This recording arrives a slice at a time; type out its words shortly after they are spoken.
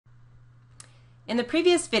In the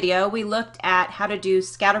previous video, we looked at how to do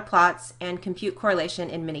scatter plots and compute correlation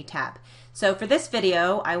in Minitab. So for this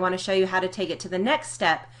video, I want to show you how to take it to the next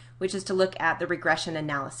step, which is to look at the regression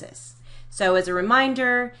analysis. So as a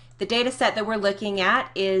reminder, the data set that we're looking at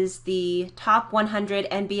is the top 100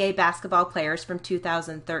 NBA basketball players from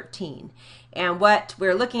 2013. And what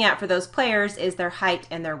we're looking at for those players is their height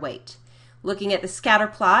and their weight. Looking at the scatter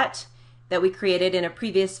plot that we created in a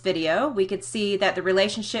previous video, we could see that the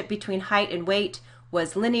relationship between height and weight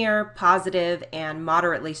was linear, positive, and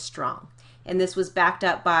moderately strong. And this was backed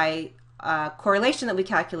up by a correlation that we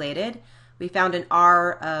calculated. We found an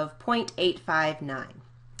R of 0.859.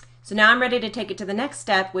 So now I'm ready to take it to the next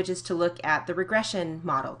step, which is to look at the regression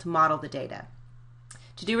model, to model the data.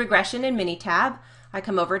 To do regression in Minitab, I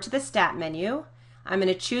come over to the Stat menu. I'm going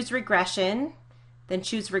to choose Regression, then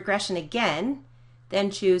choose Regression again, then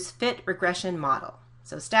choose Fit Regression Model.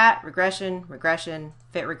 So Stat, Regression, Regression,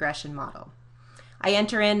 Fit Regression Model. I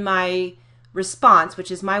enter in my response, which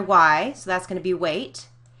is my Y, so that's going to be weight,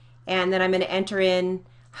 and then I'm going to enter in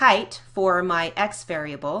height for my X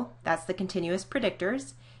variable, that's the continuous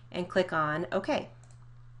predictors, and click on OK.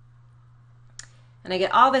 And I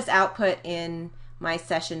get all this output in my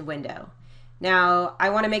session window. Now I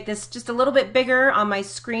want to make this just a little bit bigger on my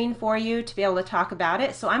screen for you to be able to talk about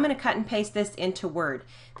it, so I'm going to cut and paste this into Word.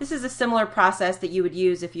 This is a similar process that you would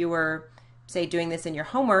use if you were, say, doing this in your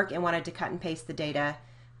homework and wanted to cut and paste the data,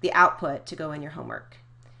 the output, to go in your homework.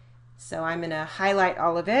 So I'm going to highlight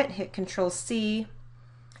all of it, hit Control C,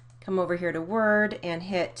 come over here to Word and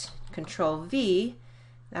hit Control V.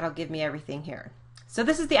 That'll give me everything here. So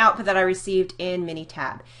this is the output that I received in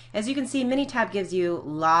Minitab. As you can see, Minitab gives you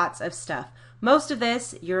lots of stuff. Most of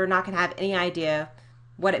this, you're not going to have any idea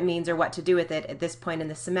what it means or what to do with it at this point in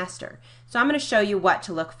the semester. So I'm going to show you what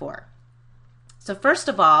to look for. So first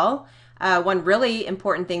of all, one really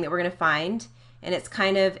important thing that we're going to find, and it's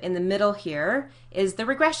kind of in the middle here, is the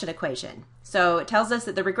regression equation. So it tells us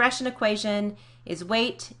that the regression equation is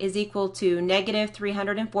weight is equal to negative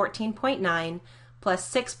 314.9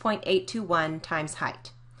 plus 6.821 times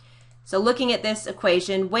height. So looking at this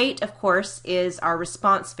equation, weight, of course, is our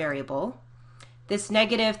response variable. This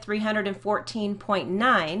negative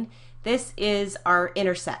 314.9, this is our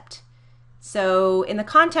intercept. So in the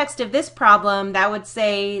context of this problem, that would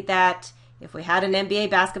say that if we had an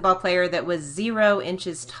NBA basketball player that was 0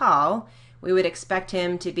 inches tall, we would expect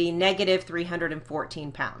him to be negative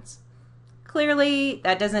 314 pounds. Clearly,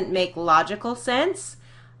 that doesn't make logical sense.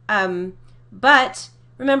 But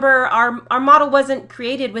remember, our model wasn't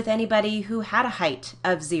created with anybody who had a height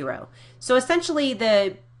of 0. So essentially,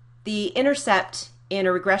 the intercept in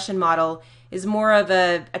a regression model is more of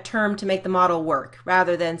a term to make the model work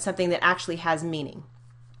rather than something that actually has meaning.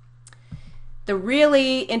 The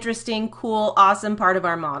really interesting, cool, awesome part of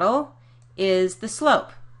our model is the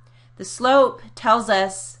slope. The slope tells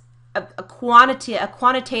us a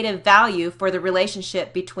quantitative value for the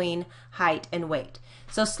relationship between height and weight.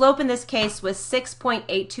 So slope in this case was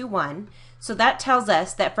 6.821. So that tells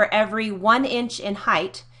us that for every 1 inch in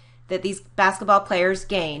height that these basketball players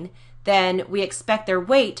gain, then we expect their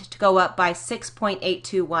weight to go up by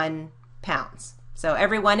 6.821 pounds. So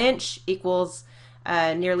every 1 inch equals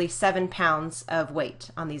nearly 7 pounds of weight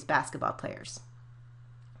on these basketball players.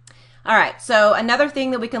 All right, so another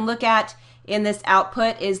thing that we can look at in this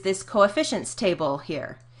output is this coefficients table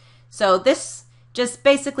here. So this just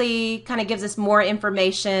basically kind of gives us more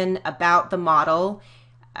information about the model.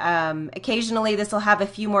 Occasionally this will have a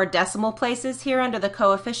few more decimal places here under the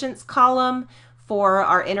coefficients column for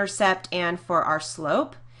our intercept and for our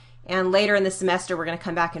slope. And later in the semester we're going to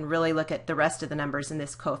come back and really look at the rest of the numbers in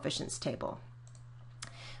this coefficients table.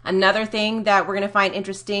 Another thing that we're going to find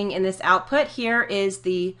interesting in this output here is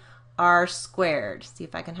the R squared. See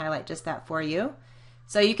if I can highlight just that for you.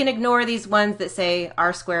 So you can ignore these ones that say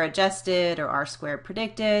R squared adjusted or R squared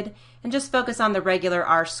predicted and just focus on the regular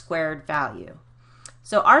R squared value.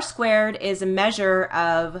 So R squared is a measure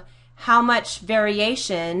of how much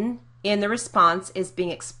variation in the response is being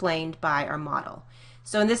explained by our model.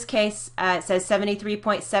 So in this case, it says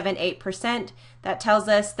 73.78%. That tells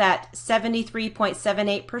us that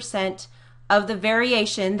 73.78% of the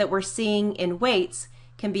variation that we're seeing in weights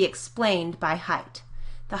can be explained by height.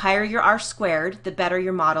 The higher your R squared, the better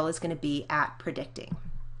your model is going to be at predicting.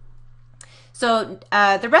 So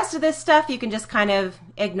the rest of this stuff, you can just kind of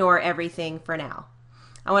ignore everything for now.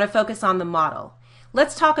 I want to focus on the model.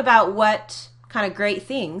 Let's talk about what kind of great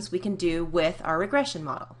things we can do with our regression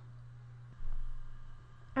model.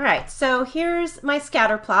 All right, so here's my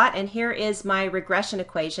scatter plot and here is my regression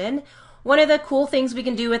equation. One of the cool things we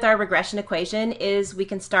can do with our regression equation is we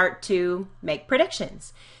can start to make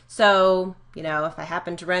predictions. So, you know, if I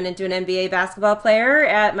happen to run into an NBA basketball player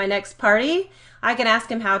at my next party, I can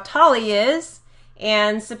ask him how tall he is,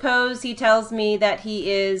 and suppose he tells me that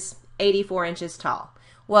he is 84 inches tall.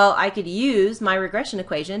 Well, I could use my regression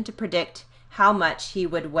equation to predict how much he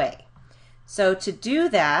would weigh. So to do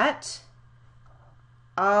that,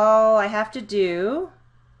 all I have to do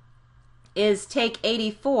is take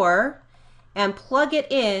 84 and plug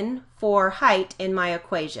it in for height in my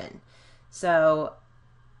equation. So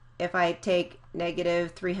if I take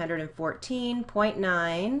negative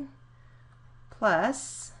 314.9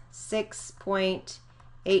 plus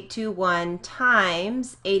 6.821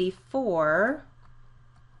 times 84,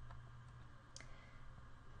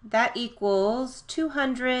 that equals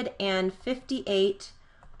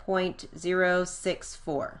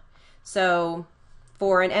 258.064. So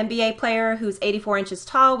for an NBA player who's 84 inches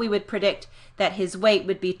tall, we would predict that his weight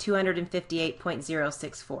would be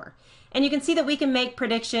 258.064. And you can see that we can make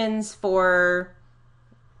predictions for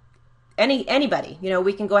anybody. You know,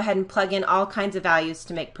 we can go ahead and plug in all kinds of values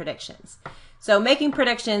to make predictions. So making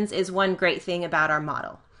predictions is one great thing about our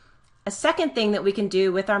model. A second thing that we can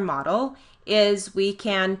do with our model is we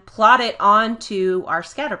can plot it onto our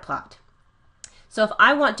scatter plot. So if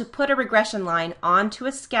I want to put a regression line onto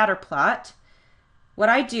a scatter plot, what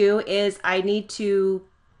I do is I need to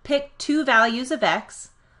pick two values of x,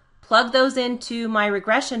 plug those into my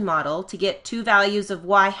regression model to get two values of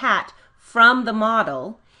y hat from the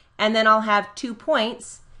model, and then I'll have 2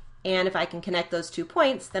 points, and if I can connect those 2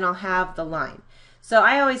 points, then I'll have the line. So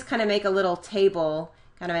I always kind of make a little table,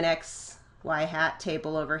 kind of an x, y hat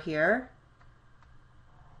table over here.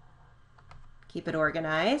 Keep it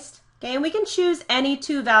organized. Okay, and we can choose any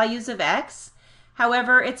two values of x.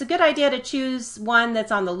 However, it's a good idea to choose one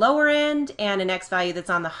that's on the lower end and an x value that's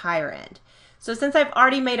on the higher end. So since I've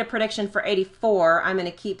already made a prediction for 84, I'm going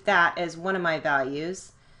to keep that as one of my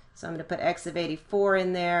values. So I'm going to put x of 84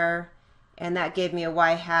 in there, and that gave me a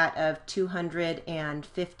y hat of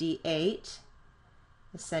 258,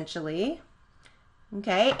 essentially.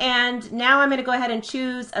 Okay, and now I'm going to go ahead and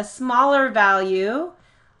choose a smaller value.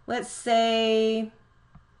 Let's say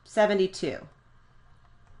 72.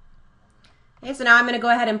 Okay, so now I'm going to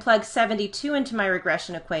go ahead and plug 72 into my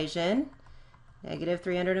regression equation. Negative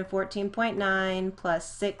 314.9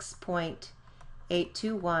 plus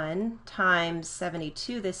 6.821 times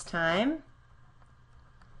 72 this time.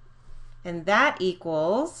 And that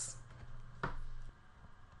equals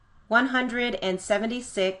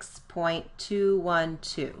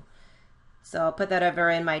 176.212. So I'll put that over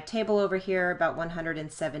in my table over here, about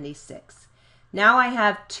 176. Now I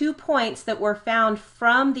have 2 points that were found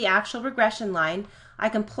from the actual regression line. I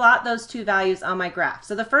can plot those two values on my graph.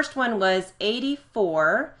 So the first one was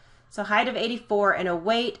 84, so height of 84 and a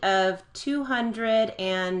weight of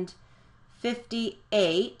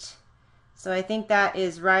 258. So I think that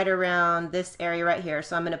is right around this area right here.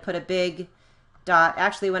 So I'm going to put a big dot.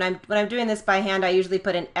 Actually, when I'm doing this by hand, I usually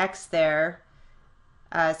put an X there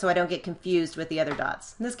so I don't get confused with the other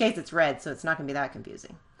dots. In this case, it's red, so it's not going to be that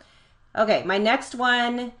confusing. Okay, my next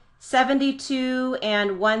one, 72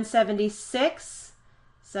 and 176.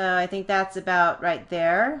 So I think that's about right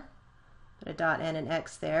there. Put a dot and an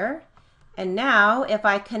X there. And now if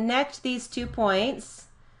I connect these 2 points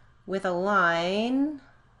with a line,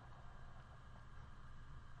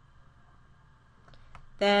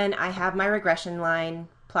 then I have my regression line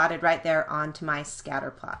plotted right there onto my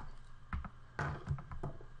scatter plot.